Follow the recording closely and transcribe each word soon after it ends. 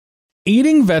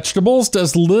eating vegetables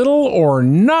does little or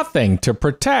nothing to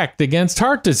protect against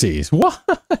heart disease.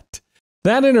 What?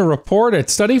 That in a report at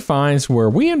Study Finds, where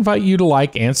we invite you to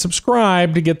like and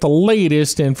subscribe to get the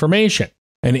latest information.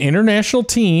 An international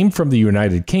team from the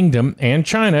United Kingdom and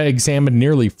China examined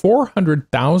nearly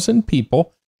 400,000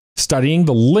 people, studying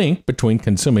the link between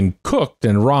consuming cooked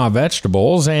and raw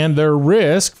vegetables and their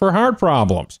risk for heart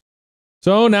problems.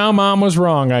 So now Mom was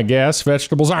wrong, I guess.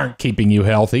 Vegetables aren't keeping you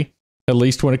healthy, at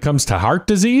least when it comes to heart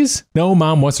disease. No,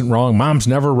 Mom wasn't wrong. Mom's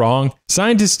never wrong.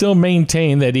 Scientists still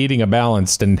maintain that eating a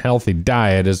balanced and healthy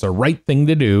diet is the right thing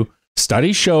to do.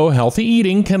 Studies show healthy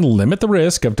eating can limit the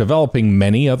risk of developing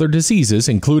many other diseases,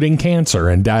 including cancer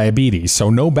and diabetes, so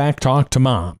no back talk to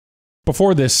Mom.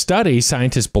 Before this study,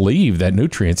 scientists believed that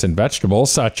nutrients in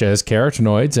vegetables, such as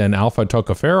carotenoids and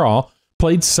alpha-tocopherol,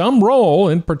 played some role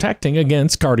in protecting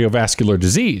against cardiovascular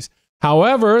disease.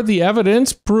 However, the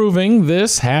evidence proving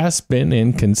this has been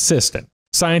inconsistent.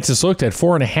 Scientists looked at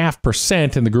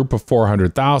 4.5% in the group of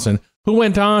 400,000 who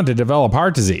went on to develop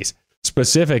heart disease.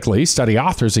 Specifically, study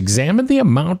authors examined the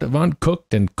amount of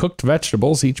uncooked and cooked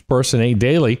vegetables each person ate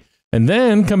daily, and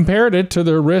then compared it to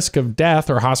their risk of death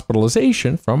or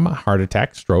hospitalization from a heart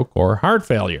attack, stroke, or heart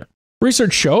failure.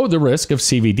 Research showed the risk of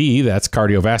CVD, that's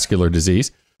cardiovascular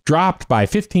disease, dropped by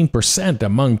 15%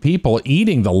 among people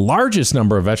eating the largest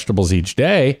number of vegetables each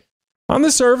day. On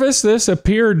the surface, this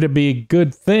appeared to be a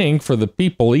good thing for the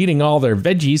people eating all their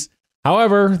veggies.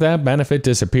 However, that benefit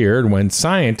disappeared when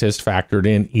scientists factored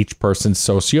in each person's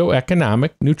socioeconomic,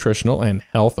 nutritional, and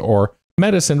health or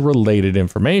medicine-related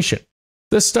information.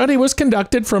 The study was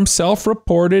conducted from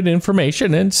self-reported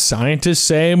information, and scientists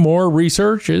say more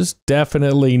research is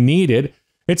definitely needed.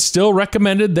 It's still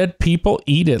recommended that people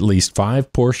eat at least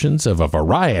 5 portions of a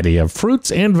variety of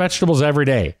fruits and vegetables every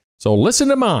day. So listen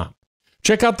to Mom.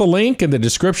 Check out the link in the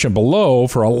description below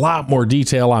for a lot more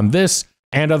detail on this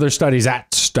and other studies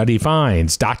at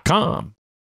studyfinds.com.